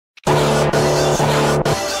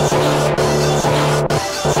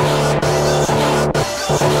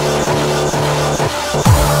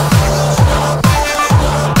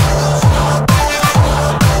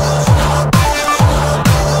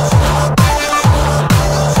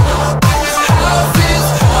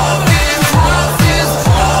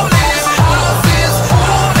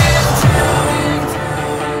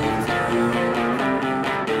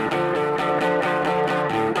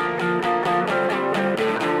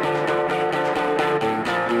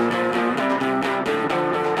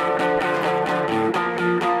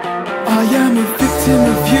Thinking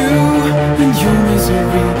of you and your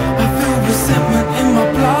misery, I feel resentment in my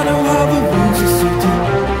blood. Oh, how the wounds are so deep.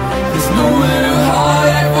 There's nowhere to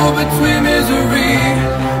hide or between misery,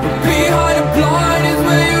 but behind a blind is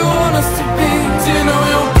where you want us to be. Do you know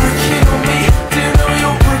you're breaking on me? Do you know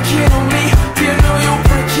you're breaking on me? Do you know you're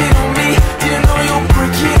breaking on me? Do you know you're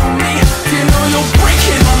breaking on me? Do you know you're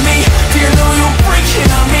breaking on me? Do you know you're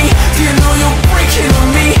breaking on me? Do you know you're breaking on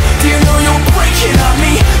me? Do you know you're breaking on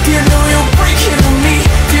me? Do you know you're breaking on me?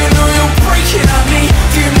 Do you know you're breaking on me?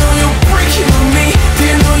 Do you know you're breaking on me? Do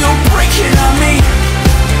you know you're breaking on me?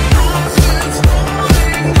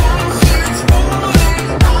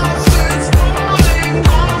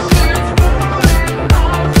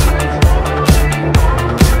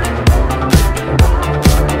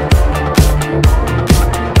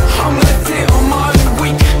 I'm left here on my own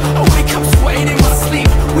weak. I wake up sweating in my sleep.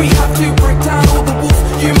 We have to break down all the walls.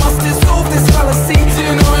 You must dissolve this fallacy. Do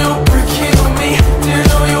you know you're breaking on me? Do you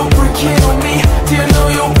know you're breaking on me? Do you know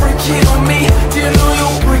you're breaking on me? Do you know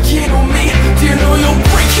you're breaking on me? Do you know you're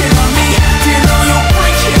breaking on me? Do you know you're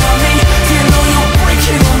breaking on me? Do you know you're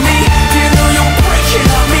breaking on me? Do you know you're breaking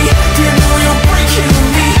on me? Do you know you're breaking on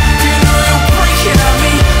me? Do you know you're breaking on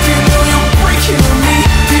me? Do you know you're breaking on me?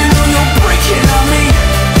 Do you know you're breaking on me?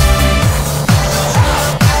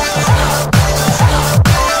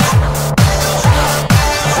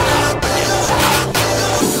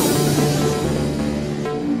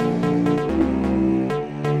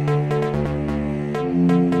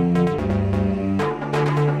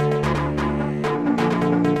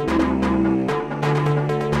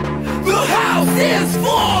 The house is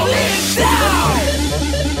falling down.